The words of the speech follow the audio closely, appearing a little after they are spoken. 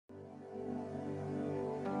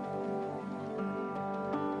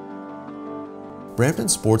Brampton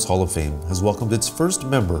Sports Hall of Fame has welcomed its first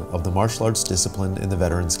member of the martial arts discipline in the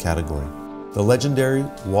veterans category. The legendary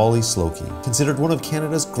Wally Slocki, considered one of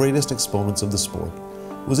Canada's greatest exponents of the sport,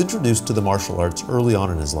 was introduced to the martial arts early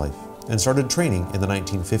on in his life and started training in the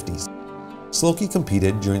 1950s. Slocki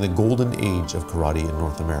competed during the golden age of karate in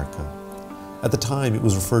North America. At the time, it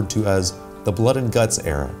was referred to as the blood and guts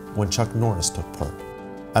era when Chuck Norris took part.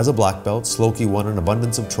 As a black belt, Slocki won an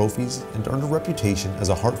abundance of trophies and earned a reputation as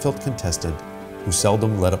a heartfelt contestant who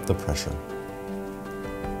seldom let up the pressure.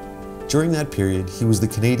 During that period, he was the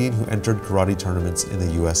Canadian who entered karate tournaments in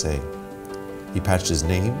the USA. He patched his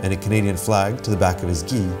name and a Canadian flag to the back of his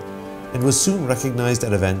gi and was soon recognized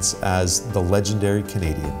at events as the legendary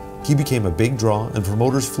Canadian. He became a big draw and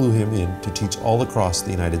promoters flew him in to teach all across the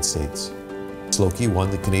United States. Slocki won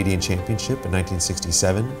the Canadian Championship in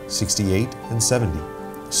 1967, 68, and 70.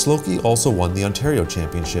 Slocki also won the Ontario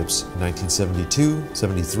Championships in 1972,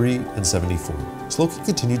 73, and 74. Slocki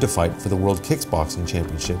continued to fight for the World Kickboxing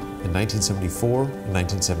Championship in 1974 and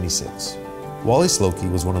 1976. Wally Slocki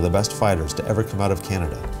was one of the best fighters to ever come out of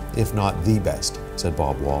Canada, if not the best, said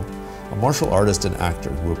Bob Wall, a martial artist and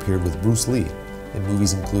actor who appeared with Bruce Lee in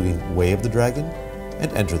movies including Way of the Dragon and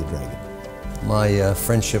Enter the Dragon. My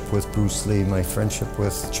friendship with Bruce Lee, my friendship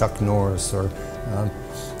with Chuck Norris, or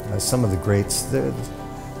some of the greats,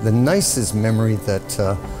 the nicest memory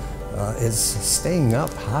that is staying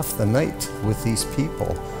up half the night with these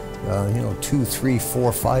people, 2, 3,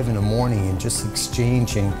 4, 5 in the morning and just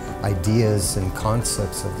exchanging ideas and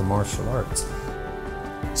concepts of the martial arts.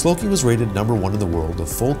 Slocki was rated #1 in the world of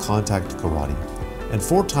full contact karate and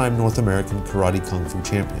 4-time North American Karate Kung Fu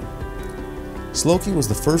champion. Slocki was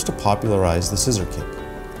the first to popularize the scissor kick.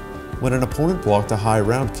 When an opponent blocked a high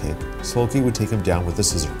round kick, Slocki would take him down with the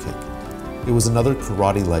scissor kick. It was another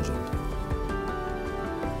karate legend.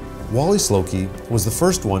 Wally Slocki was the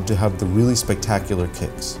first one to have the really spectacular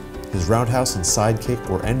kicks. His roundhouse and side kick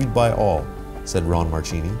were envied by all, said Ron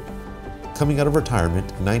Marchini. Coming out of retirement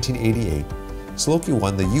in 1988, Slocki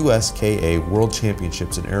won the USKA World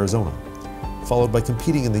Championships in Arizona, followed by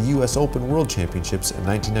competing in the US Open World Championships in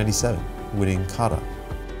 1997, winning kata.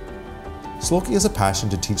 Slocki has a passion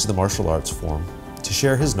to teach the martial arts form, to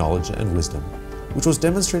share his knowledge and wisdom, which was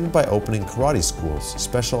demonstrated by opening karate schools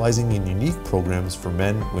specializing in unique programs for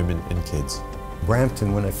men, women, and kids.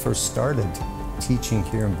 Brampton, when I first started teaching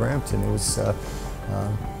here in Brampton, it was,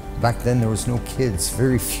 back then there was no kids,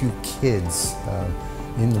 very few kids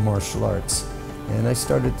in the martial arts. And I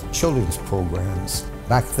started children's programs.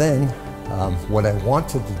 Back then, what I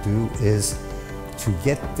wanted to do is to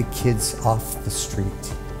get the kids off the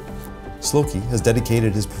street. Slocki has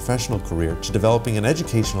dedicated his professional career to developing an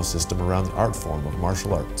educational system around the art form of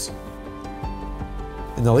martial arts.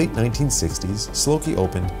 In the late 1960s, Slocki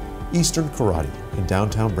opened Eastern Karate in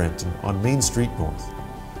downtown Brampton on Main Street North,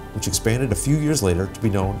 which expanded a few years later to be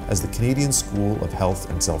known as the Canadian School of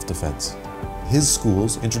Health and Self-Defense. His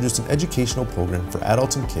schools introduced an educational program for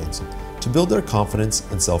adults and kids to build their confidence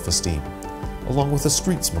and self-esteem, along with a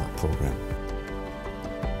Street Smart program.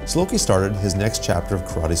 Slocki started his next chapter of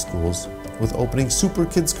karate schools with opening Super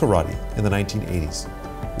Kids Karate in the 1980s,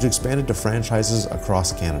 which expanded to franchises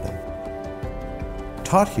across Canada.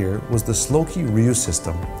 Taught here was the Slocki Ryu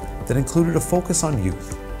system that included a focus on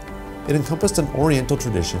youth. It encompassed an Oriental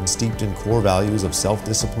tradition steeped in core values of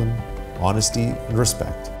self-discipline, honesty, and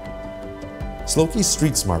respect. Slocki's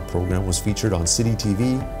Street Smart program was featured on City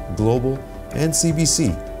TV, Global, and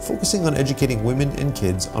CBC, focusing on educating women and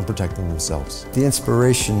kids on protecting themselves. The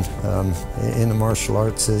inspiration in the martial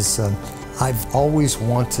arts is I've always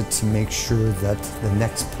wanted to make sure that the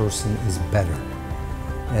next person is better.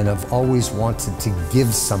 And I've always wanted to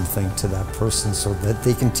give something to that person so that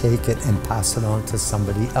they can take it and pass it on to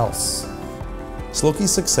somebody else.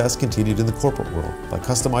 Slocki's success continued in the corporate world by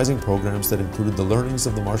customizing programs that included the learnings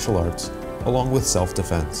of the martial arts along with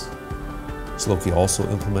self-defense. Slocki also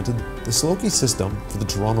implemented the Slocki system for the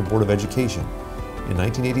Toronto Board of Education in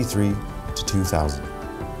 1983 to 2000.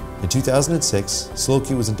 In 2006,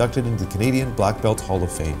 Slocki was inducted into the Canadian Black Belt Hall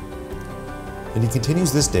of Fame, and he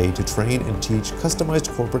continues this day to train and teach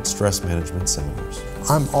customized corporate stress management seminars.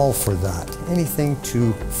 I'm all for that. Anything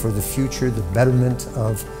for the future, the betterment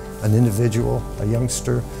of an individual, a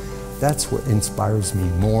youngster, that's what inspires me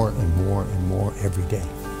more and more and more every day.